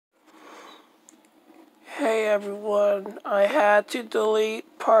Hey everyone, I had to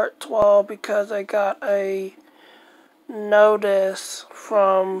delete part 12 because I got a notice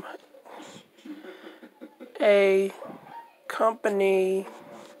from a company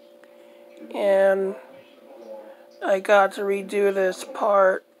and I got to redo this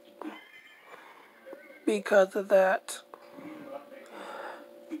part because of that.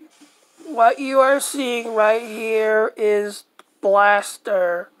 What you are seeing right here is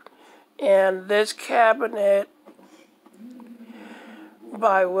Blaster, and this cabinet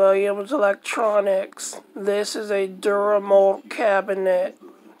by Williams Electronics. This is a Duramold cabinet,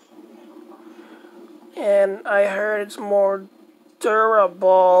 and I heard it's more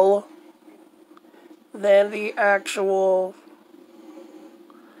durable than the actual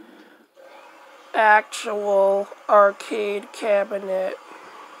arcade cabinet.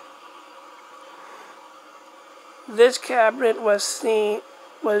 This cabinet was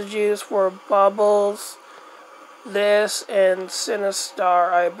used for Bubbles, this, and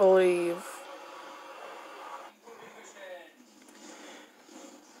Sinistar, I believe.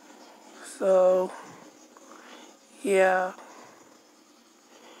 So, yeah.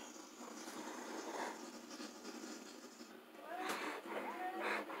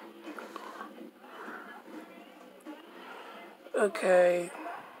 Okay.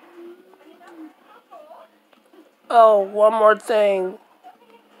 Oh, one more thing.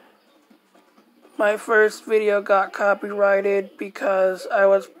 My first video got copyrighted because I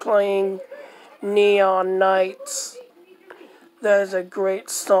was playing Neon Nights. That is a great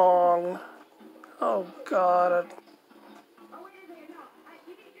song. Oh God.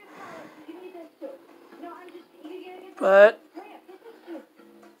 But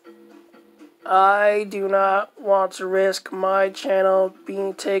I do not want to risk my channel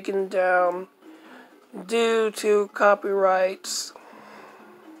being taken down due to copyrights.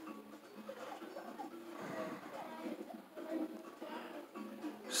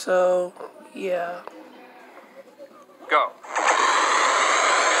 So, yeah. Go.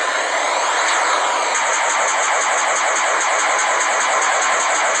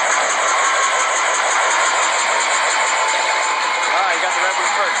 You got the red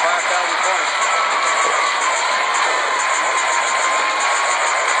one first, 5,000 points.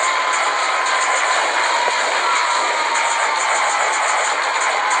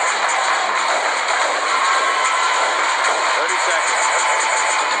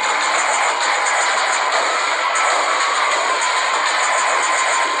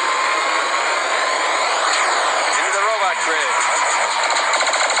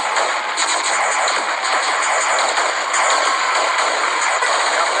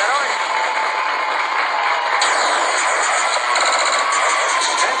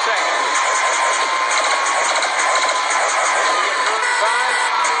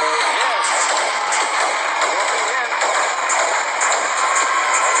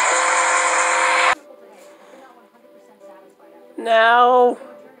 Now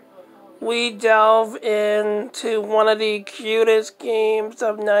we delve into one of the cutest games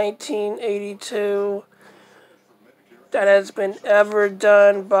of 1982 that has been ever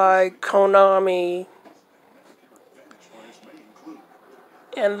done by Konami.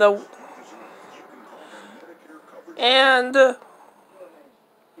 And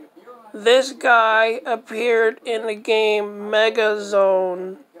this guy appeared in the game Mega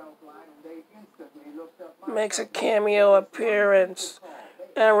Zone. Makes a cameo appearance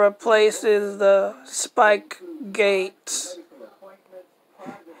and replaces the spike gates.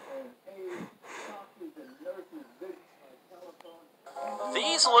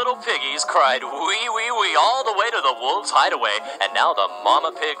 These little piggies cried wee wee wee all the way to the wolves' hideaway, and now the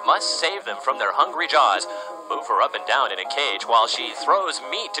mama pig must save them from their hungry jaws. Move her up and down in a cage while she throws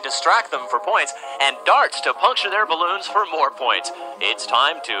meat to distract them for points and darts to puncture their balloons for more points. It's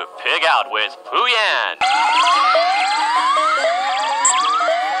time to pig out with Pooh Yan.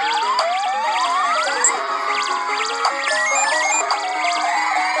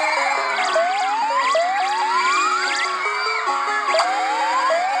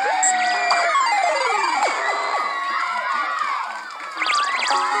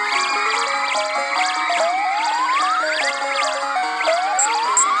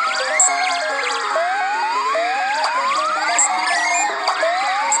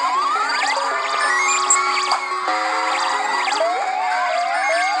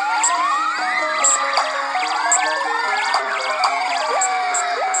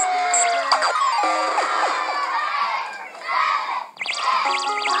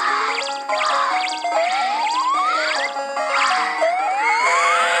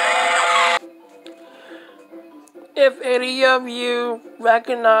 If any of you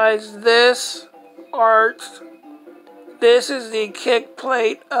recognize this, art. This is the kick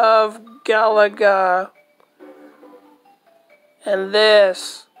plate of Galaga. And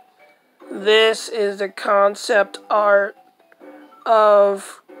this is the concept art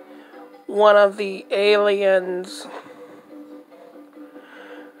of one of the aliens.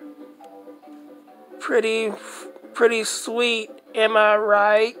 Pretty sweet, am I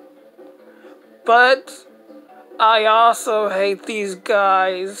right? But I also hate these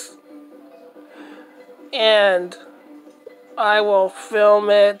guys. And I will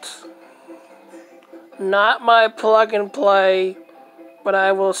film it. Not my plug and play, but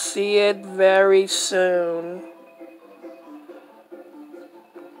I will see it very soon.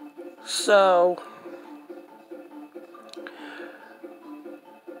 So,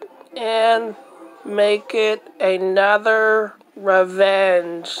 and make it another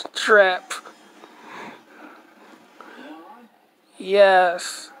revenge trip.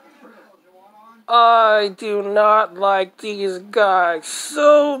 Yes, I do not like these guys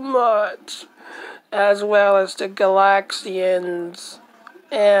so much, as well as the Galaxians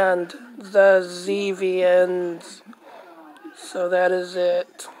and the Zevians. So that is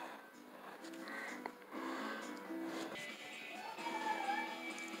it.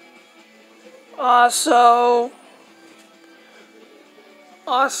 Also,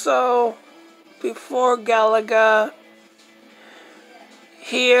 before Galaga,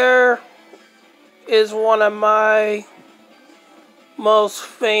 here is one of my most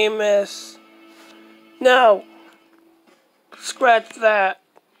famous... No, scratch that.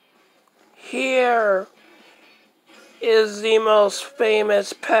 Here is the most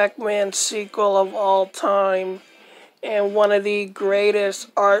famous Pac-Man sequel of all time, and one of the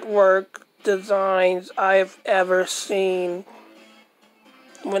greatest artwork designs I've ever seen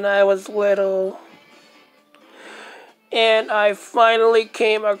when I was little. And I finally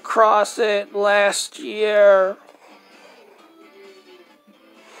came across it last year.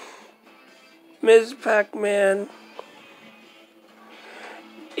 Ms. Pac-Man,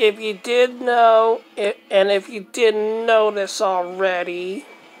 if you did know, and if you didn't know this already,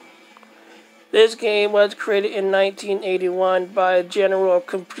 this game was created in 1981 by General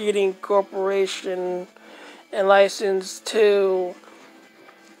Computing Corporation and licensed to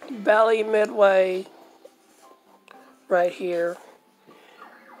Bally Midway, right here.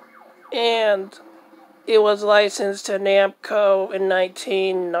 And it was licensed to Namco in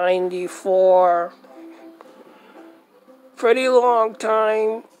 1994. Pretty long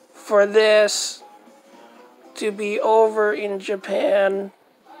time for this to be over in Japan.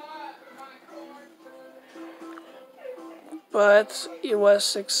 But it was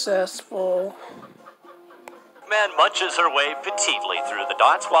successful. Man munches her way petitely through the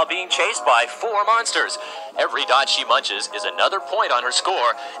dots while being chased by 4 monsters. Every dot she munches is another point on her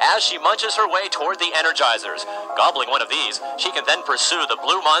score as she munches her way toward the Energizers. Gobbling one of these, she can then pursue the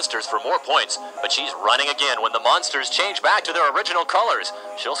blue monsters for more points, but she's running again when the monsters change back to their original colors.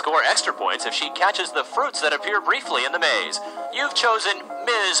 She'll score extra points if she catches the fruits that appear briefly in the maze. You've chosen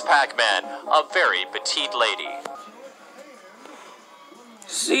Ms. Pac-Man, a very petite lady.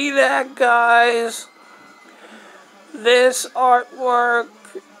 See that, guys? This artwork,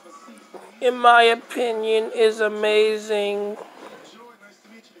 in my opinion, is amazing.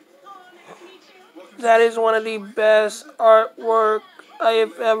 That is one of the best artwork I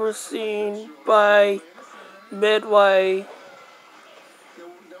have ever seen by Midway.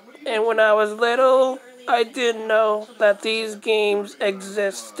 And when I was little, I didn't know that these games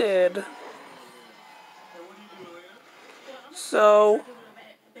existed. So,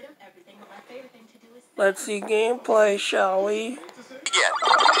 let's see gameplay, shall we? Yeah.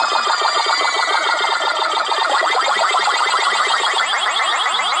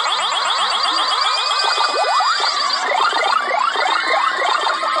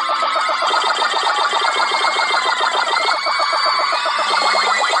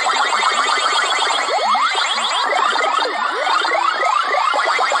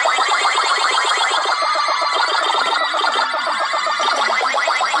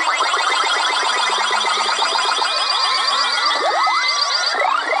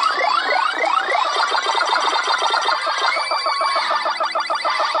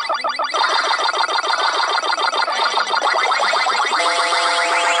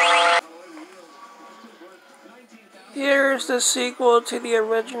 Here's the sequel to the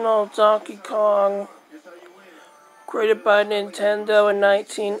original Donkey Kong, created by Nintendo in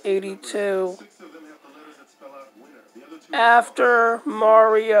 1982. After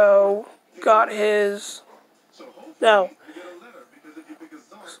Mario got his... No.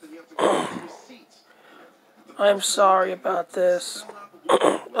 I'm sorry about this.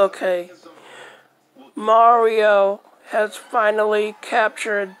 Okay. Mario has finally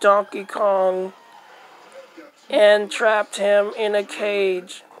captured Donkey Kong and trapped him in a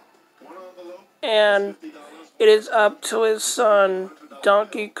cage. And it is up to his son,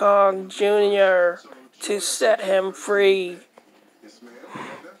 Donkey Kong Jr., to set him free.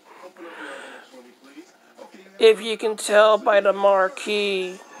 If you can tell by the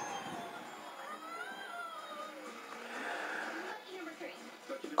marquee.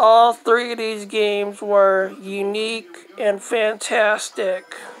 All three of these games were unique and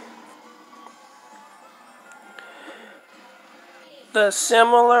fantastic. The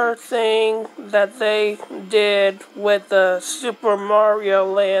similar thing that they did with the Super Mario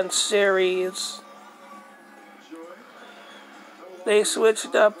Land series. They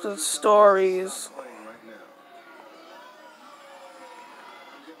switched up the stories.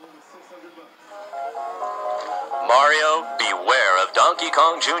 Mario, beware of Donkey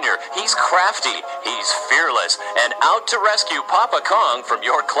Kong Jr. He's crafty, he's fearless, and out to rescue Papa Kong from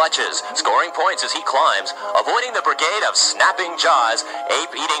your clutches, scoring points as he climbs, avoiding the brigade of snapping jaws,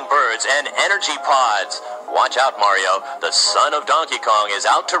 ape-eating birds, and energy pods. Watch out, Mario. The son of Donkey Kong is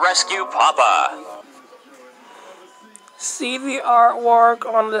out to rescue Papa. See the artwork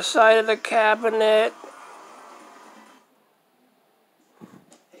on the side of the cabinet?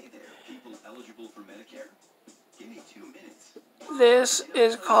 This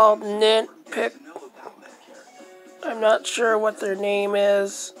is called Nitpick. I'm not sure what their name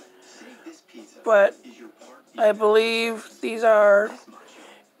is, but I believe these are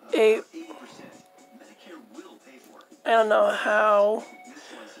I don't know how,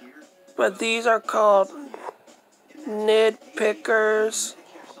 but these are called nitpickers,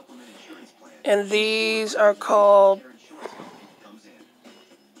 and these are called,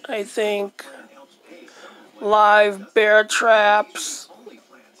 I think, live bear traps.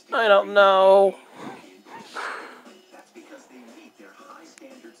 I don't know.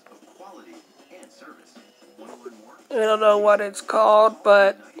 I don't know what it's called,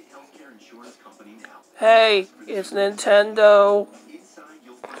 but hey, it's Nintendo.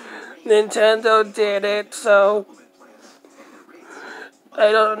 Nintendo did it, so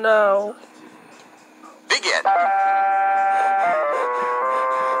I don't know. Begin.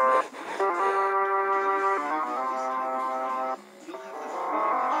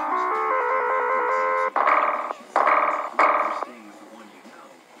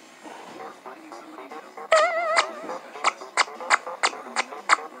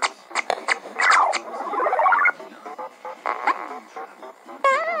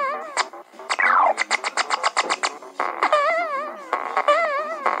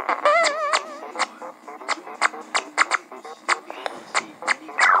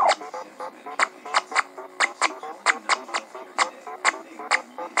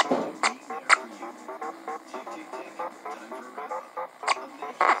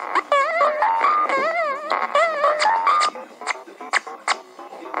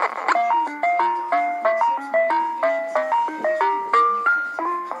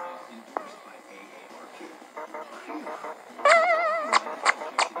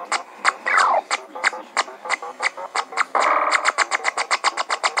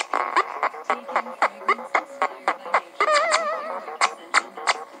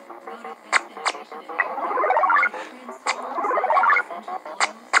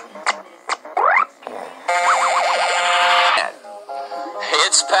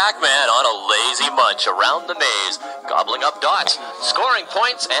 It's Pac-Man on a lazy munch around the maze, gobbling up dots, scoring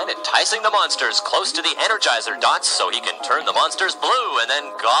points, and enticing the monsters close to the Energizer dots so he can turn the monsters blue and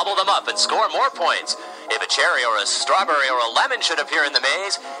then gobble them up and score more points. If a cherry or a strawberry or a lemon should appear in the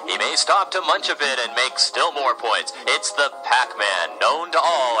maze, he may stop to munch a bit and make still more points. It's the Pac-Man, known to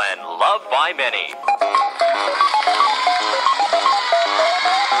all and loved by many.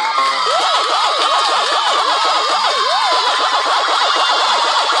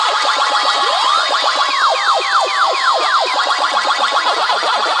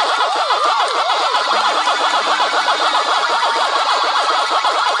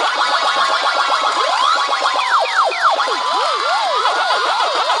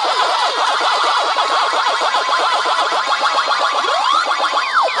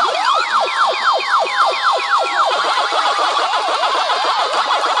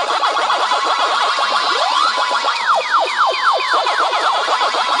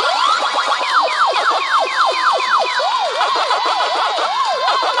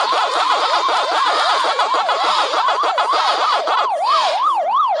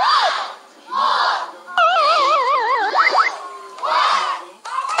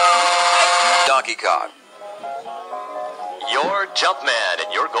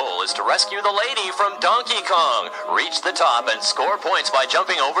 goal is to rescue the lady from Donkey Kong. Reach the top and score points by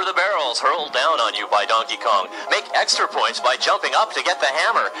jumping over the barrels hurled down on you by Donkey Kong. Make extra points by jumping up to get the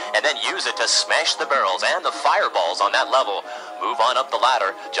hammer, and then use it to smash the barrels and the fireballs on that level. Move on up the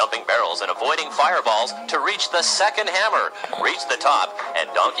ladder, jumping barrels and avoiding fireballs to reach the second hammer. Reach the top,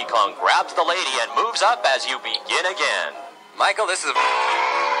 and Donkey Kong grabs the lady and moves up as you begin again. Michael, this is...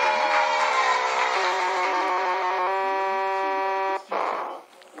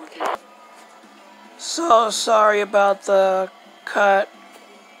 So sorry about the cut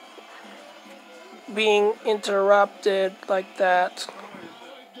being interrupted like that.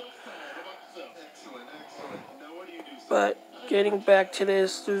 But getting back to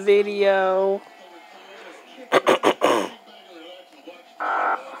this video.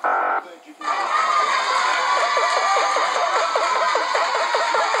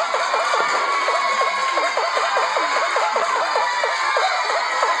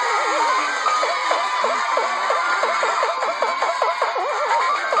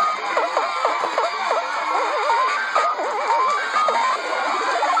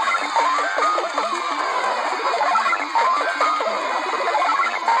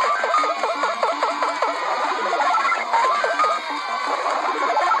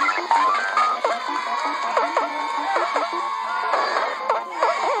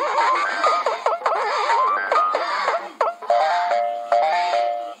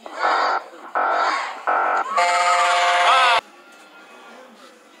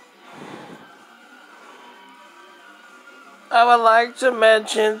 I would like to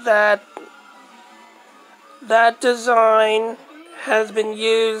mention that that design has been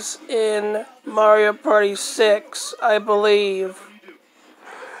used in Mario Party 6, I believe,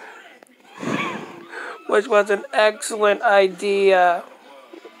 which was an excellent idea.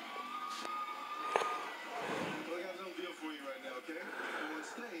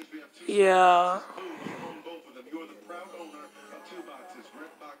 Yeah.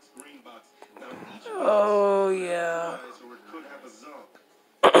 Oh, yeah.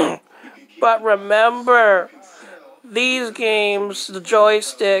 But remember, these games, the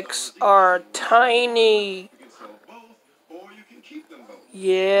joysticks are tiny.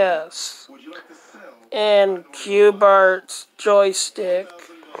 Yes. And Q-Bart's joystick.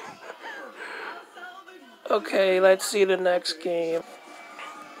 Okay, let's see the next game.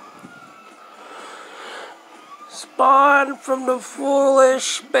 Spawn from the foolish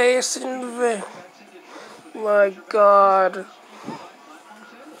space invader. My God.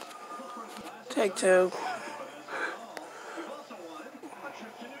 Take two.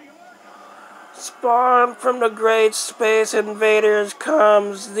 Spawn from the great space invaders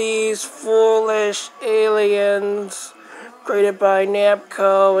comes these foolish aliens created by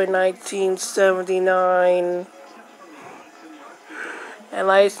Namco in 1979 and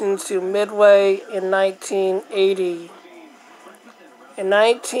licensed to Midway in 1980. In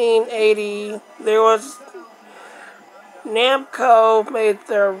 1980, Namco made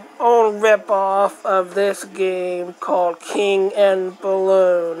their own rip-off of this game called King and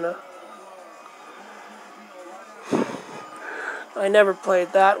Balloon. I never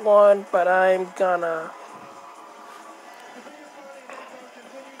played that one, but I'm gonna.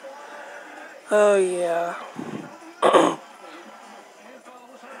 Oh yeah.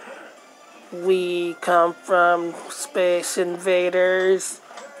 We come from Space Invaders,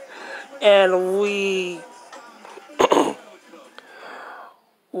 and we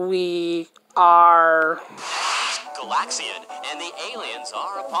are Galaxian, and the aliens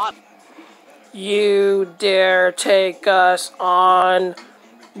are upon. You dare take us on?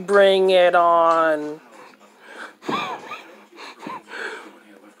 Bring it on.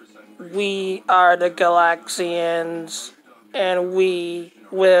 We are the Galaxians, and we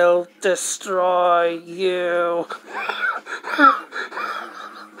will destroy you.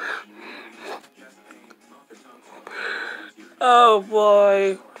 Oh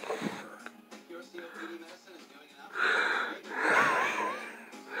boy.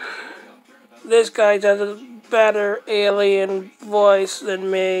 This guy does a better alien voice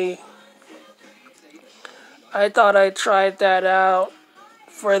than me. I thought I tried that out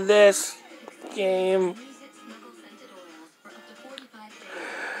for this game.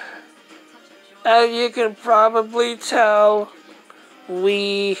 As you can probably tell,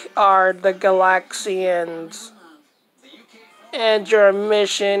 we are the Galaxians. And your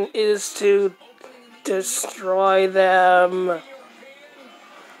mission is to destroy them.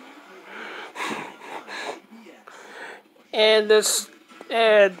 And the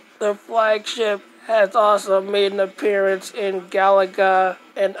flagship has also made an appearance in Galaga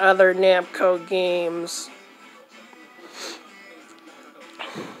and other Namco games.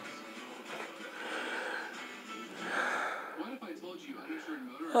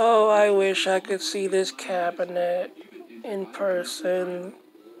 Oh, I wish I could see this cabinet in person.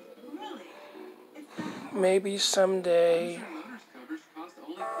 Maybe someday.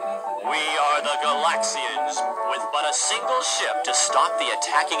 We are the Galaxians. With but a single ship to stop the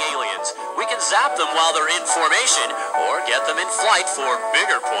attacking aliens, we can zap them while they're in formation, or get them in flight for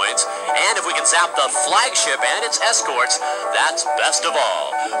bigger points. And if we can zap the flagship and its escorts, that's best of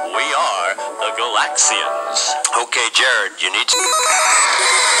all. We are the Galaxians. Okay, Jared, you need to...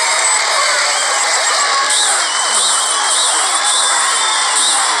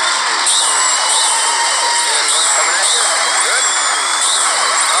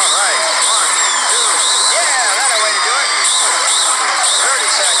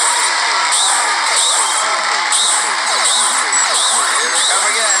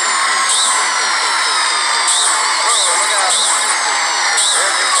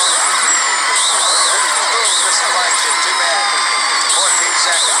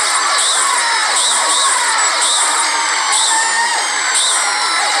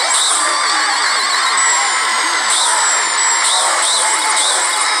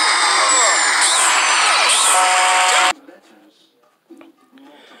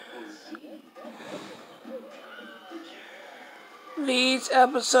 These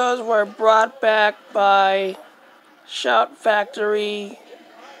episodes were brought back by Shout Factory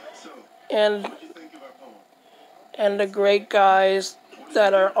and the great guys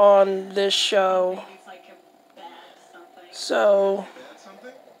that are on this show. So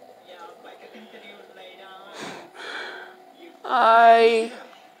I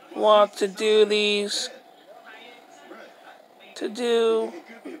want to do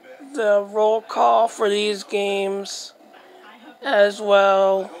the roll call for these games, as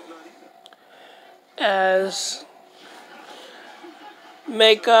well as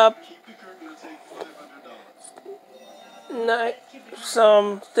make up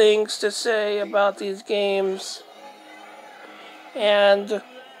some things to say about these games, and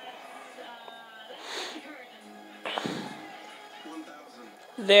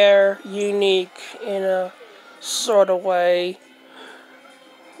they're unique in a sort of way.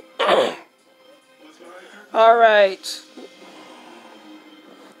 Alright.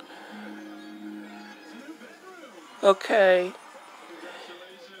 Okay.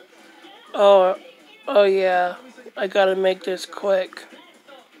 Oh yeah. I gotta make this quick.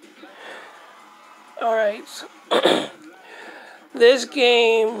 Alright. This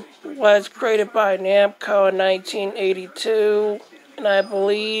game was created by Namco in 1982, and I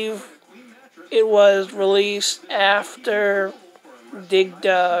believe it was released after Dig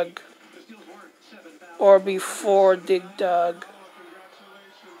Dug, or before Dig Dug.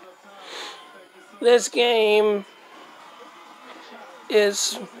 This game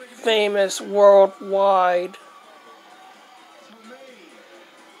is famous worldwide,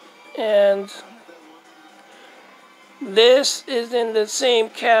 and this is in the same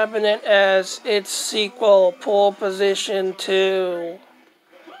cabinet as its sequel, Pole Position 2.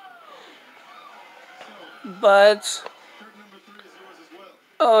 But,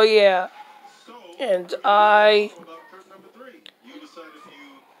 oh yeah, and I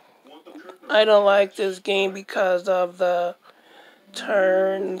don't like this game because of the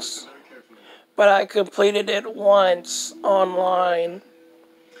turns, but I completed it once online,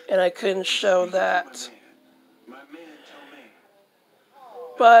 and I couldn't show that.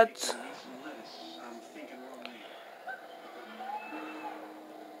 But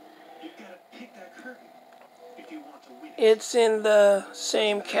it's in the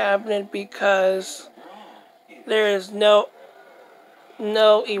same cabinet because there is no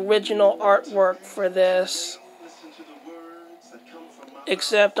original artwork for this,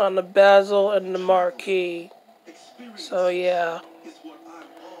 except on the bezel and the marquee. So yeah.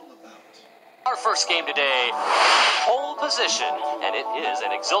 Our first game today, Pole Position, and it is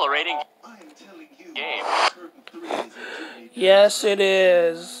an exhilarating game. Yes, it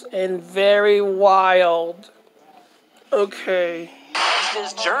is, and very wild. Okay. Next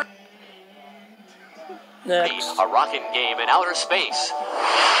is Journey, Next. a rockin' game in outer space.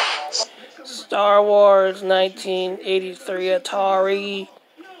 Star Wars 1983 Atari,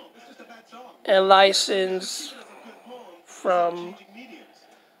 and licensed from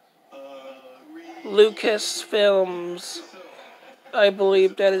Lucasfilms. I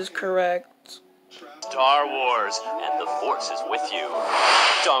believe that is correct. Star Wars, and the Force is with you.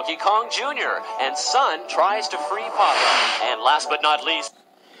 Donkey Kong Jr. and son tries to free Papa. And last but not least,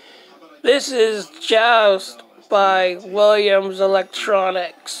 This is Joust by Williams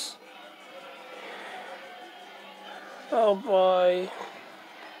Electronics. Oh boy.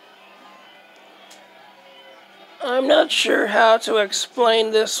 I'm not sure how to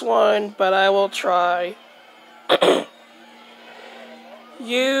explain this one, but I will try.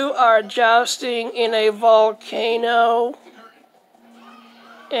 You are jousting in a volcano,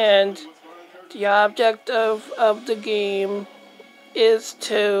 and the object of the game is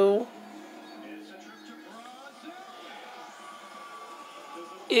to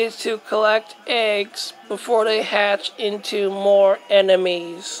collect eggs before they hatch into more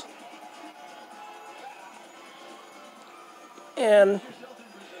enemies. And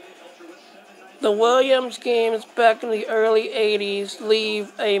the Williams games back in the early 80s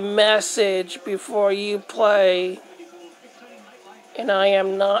leave a message before you play, and I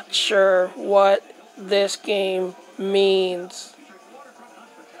am not sure what this game means.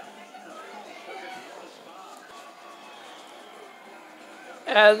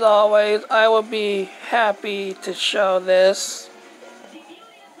 As always, I will be happy to show this.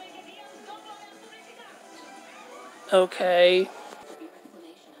 Okay.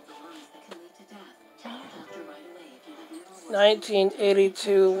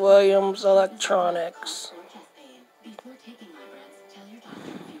 1982 Williams Electronics.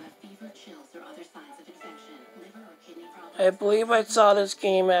 I believe I saw this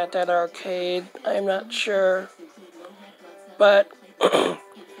game at that arcade. I'm not sure. But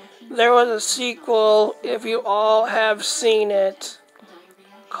there was a sequel, if you all have seen it,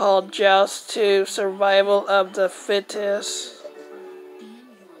 called Joust 2 Survival of the Fittest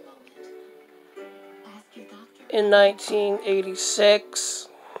in 1986.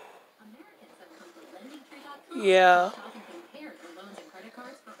 Yeah.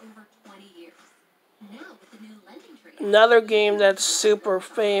 Another game that's super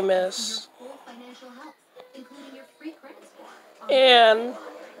famous. And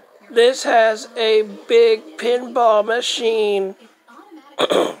this has a big pinball machine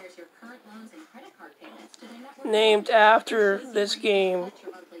named after this game.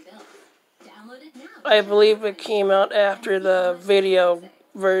 I believe it came out after the video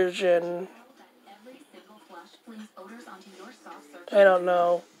version. I don't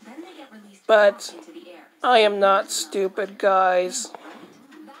know. But I am not stupid, guys.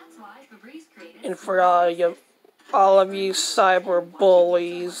 And for all of you cyber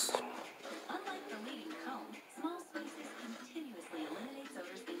bullies.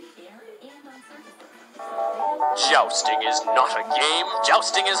 Jousting is not a game.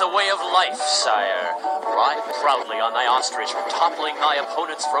 Jousting is a way of life, sire. Ride proudly on thy ostrich, toppling thy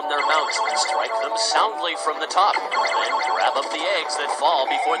opponents from their mounts, strike them soundly from the top, then grab up the eggs that fall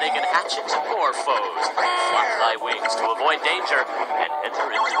before they can hatch into more foes. Flap thy wings to avoid danger, and enter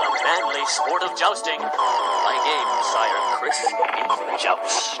into the manly sport of jousting. Thy game, sire, Chris, is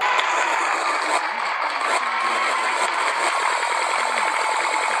joust.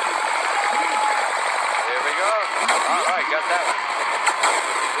 Got that one.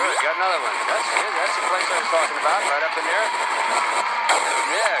 Good, got another one. That's it. That's the place I was talking about, right up in there.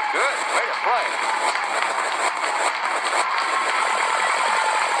 Yeah, good. Way to play.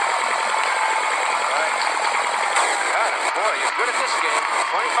 All right. Got him. Boy, you're good at this game.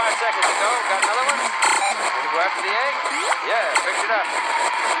 25 seconds to go. Got another one? Gonna go after the egg? Yeah, picked it up.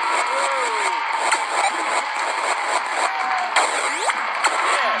 Woo.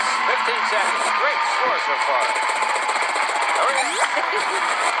 Yes, 15 seconds. Great score so far. 9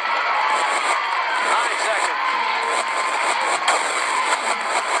 seconds.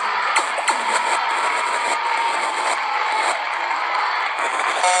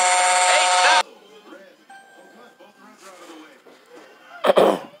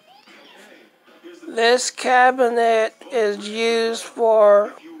 This cabinet is used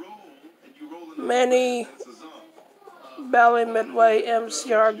for many Bally Midway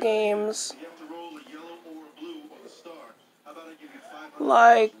MCR games,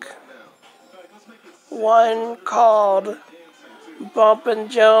 like one called Bump and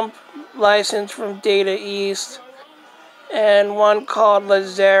Jump, licensed from Data East, and one called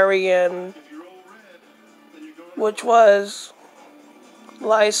Lazarian, which was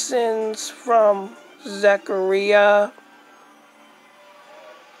licensed from Zachariah,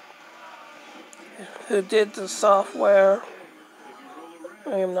 who did the software.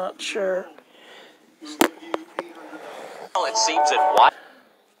 I am not sure. Well, it seems that why.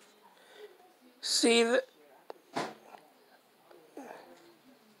 See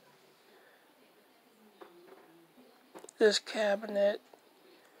this cabinet.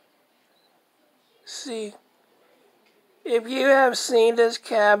 See, if you have seen this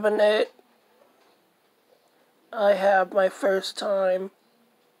cabinet, I have my first time.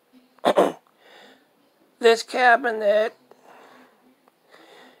 This cabinet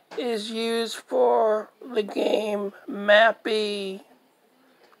is used for the game Mappy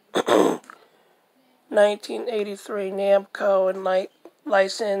 1983 Namco and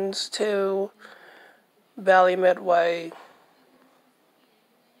licensed to Bally Midway.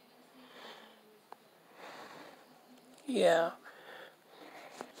 Yeah.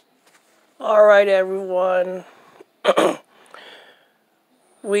 Alright, everyone.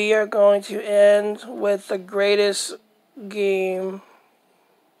 We are going to end with the greatest game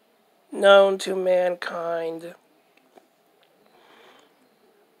known to mankind.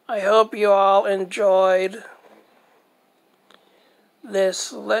 I hope you all enjoyed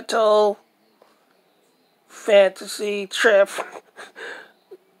this little fantasy trip.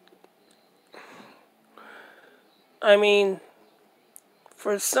 I mean,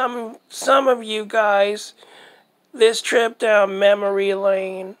 for some of you guys, this trip down memory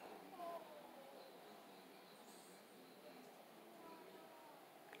lane.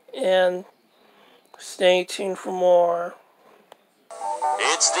 And stay tuned for more.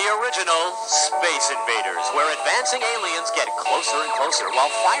 It's the original Space Invaders, where advancing aliens get closer and closer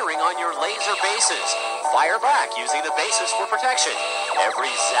while firing on your laser bases. Fire back using the bases for protection. Every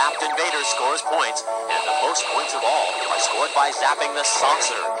zapped invader scores points, and the most points of all are scored by zapping the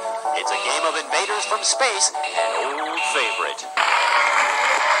saucer. It's a game of invaders from space, an old favorite.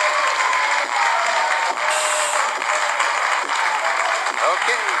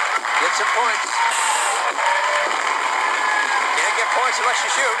 Okay, get some points. Can't get points unless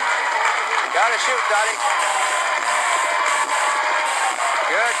you shoot. Gotta shoot, Dottie.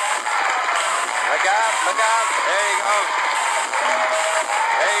 Good. Look out, look out. There you go.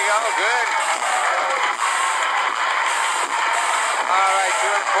 There you go, good. All right,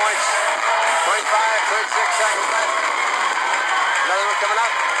 200 points. 25, 36 seconds left. Another one coming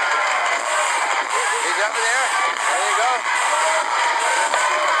up. He's over there. There you go.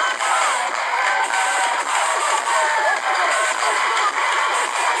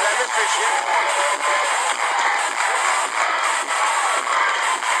 That mystery ship.